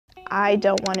I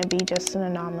don't want to be just an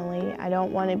anomaly. I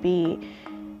don't want to be,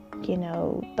 you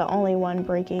know, the only one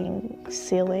breaking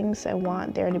ceilings. I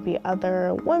want there to be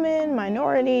other women,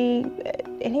 minority,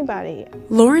 anybody.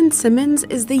 Lauren Simmons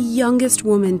is the youngest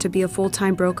woman to be a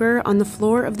full-time broker on the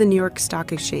floor of the New York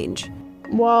Stock Exchange.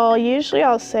 Well, usually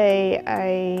I'll say,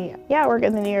 I work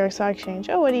at the New York Stock Exchange.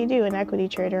 Oh, what do you do? An equity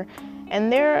trader. And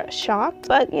they're shocked,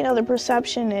 but you know, the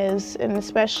perception is, and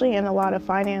especially in a lot of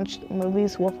finance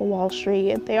movies, Wolf of Wall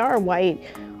Street, they are white,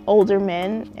 older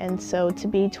men. And so to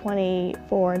be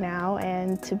 24 now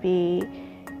and to be,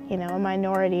 you know, a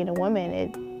minority and a woman,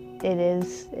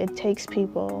 it takes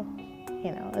people,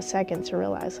 you know, a second to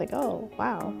realize like, oh,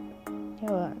 wow, you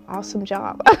know, an awesome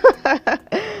job.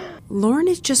 Lauren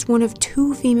is just one of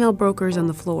 2 female brokers on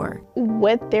the floor.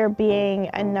 With there being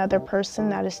another person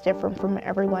that is different from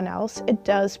everyone else, it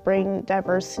does bring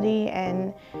diversity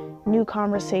and new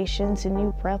conversations and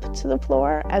new breath to the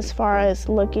floor. As far as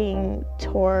looking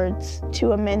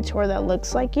to a mentor that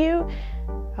looks like you,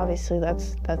 obviously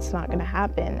that's not gonna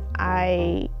happen.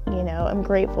 I, you know, am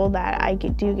grateful that I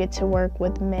do get to work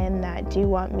with men that do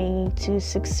want me to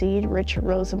succeed. Richard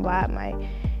Rosenblatt, my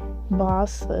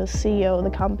boss, the CEO of the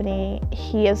company,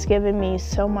 he has given me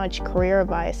so much career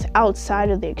advice outside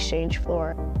of the exchange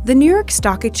floor. The New York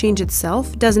Stock Exchange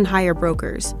itself doesn't hire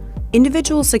brokers.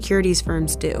 Individual securities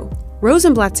firms do.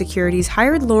 Rosenblatt Securities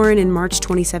hired Lauren in March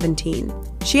 2017.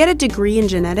 She had a degree in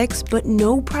genetics, but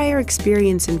no prior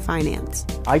experience in finance.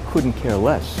 I couldn't care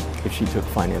less if she took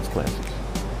finance classes.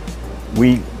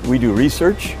 We do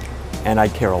research, and I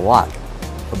care a lot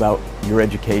about your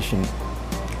education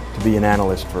to be an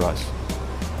analyst for us.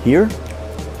 Here,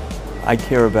 I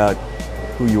care about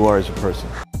who you are as a person.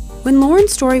 When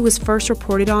Lauren's story was first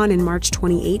reported on in March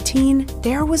 2018,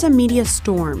 there was a media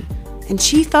storm, and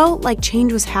she felt like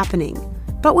change was happening.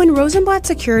 But when Rosenblatt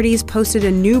Securities posted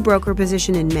a new broker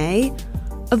position in May,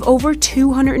 of over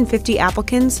 250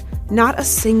 applicants, not a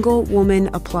single woman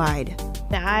applied.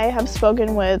 Now, I have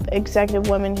spoken with executive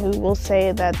women who will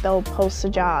say that they'll post a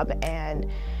job and,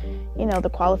 you know, the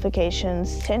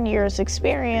qualifications, 10 years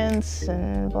experience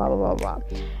and blah, blah, blah, blah.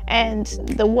 And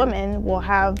the woman will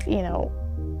have, you know,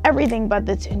 everything but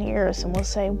the 10 years and will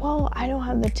say, well, I don't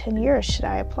have the 10 years, should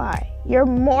I apply? You're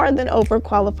more than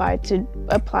overqualified to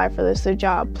apply for this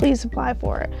job, please apply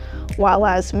for it. While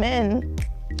as men,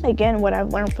 again, what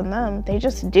I've learned from them, they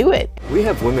just do it. We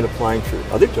have women applying for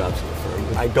other jobs in the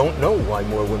firm. I don't know why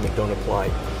more women don't apply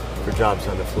for jobs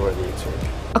on the floor of the exchange.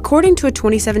 According to a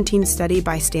 2017 study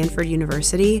by Stanford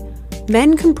University,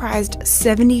 men comprised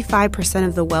 75%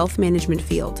 of the wealth management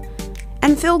field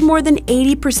and filled more than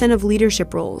 80% of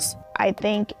leadership roles. I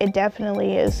think it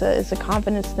definitely is a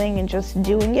confidence thing in just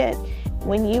doing it.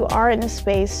 When you are in a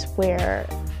space where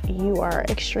you are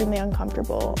extremely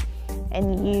uncomfortable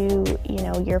and you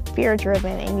know, you're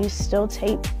fear-driven and you still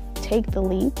take the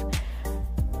leap,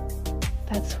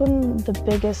 that's when the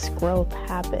biggest growth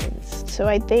happens. So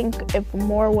I think if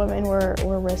more women were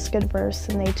risk-averse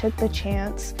and they took the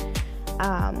chance,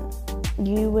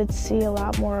 you would see a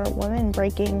lot more women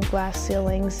breaking glass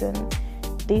ceilings and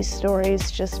these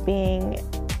stories just being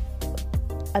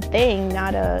a thing,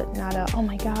 not a oh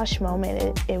my gosh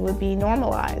moment. It would be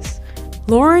normalized.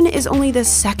 Lauren is only the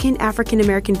second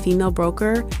African-American female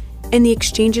broker in the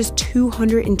exchange's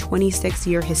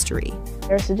 226-year history.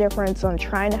 There's a difference on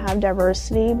trying to have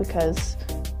diversity, because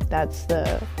that's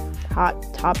the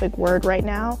hot topic word right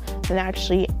now, than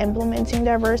actually implementing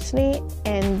diversity.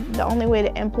 And the only way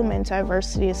to implement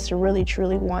diversity is to really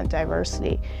truly want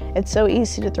diversity. It's so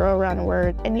easy to throw around a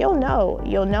word, and you'll know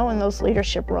in those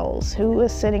leadership roles who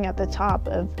is sitting at the top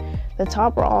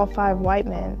are all 5 white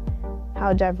men.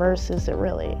 How diverse is it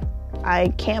really? I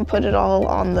can't put it all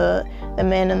on the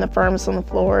men and the firms on the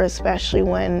floor, especially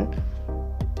when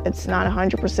it's not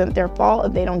 100% their fault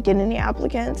if they don't get any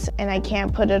applicants. And I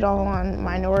can't put it all on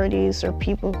minorities or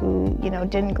people who, you know,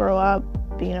 didn't grow up,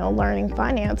 you know, learning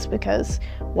finance, because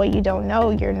what you don't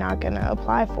know, you're not gonna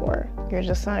apply for. You're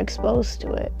just not exposed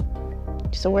to it.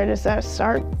 So where does that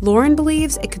start? Lauren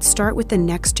believes it could start with the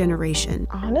next generation.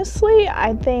 Honestly,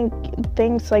 I think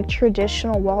things like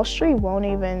traditional Wall Street won't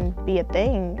even be a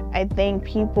thing. I think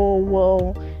people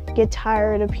will get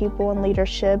tired of people in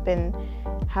leadership and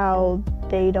how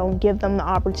they don't give them the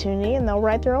opportunity, and they'll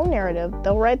write their own narrative.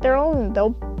 They'll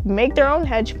make their own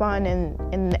hedge fund,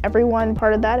 and everyone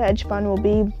part of that hedge fund will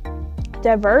be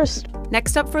diverse.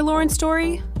 Next up for Lauren's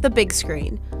story, the big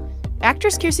screen.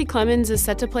 Actress Kiersey Clemons is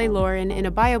set to play Lauren in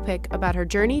a biopic about her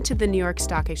journey to the New York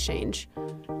Stock Exchange.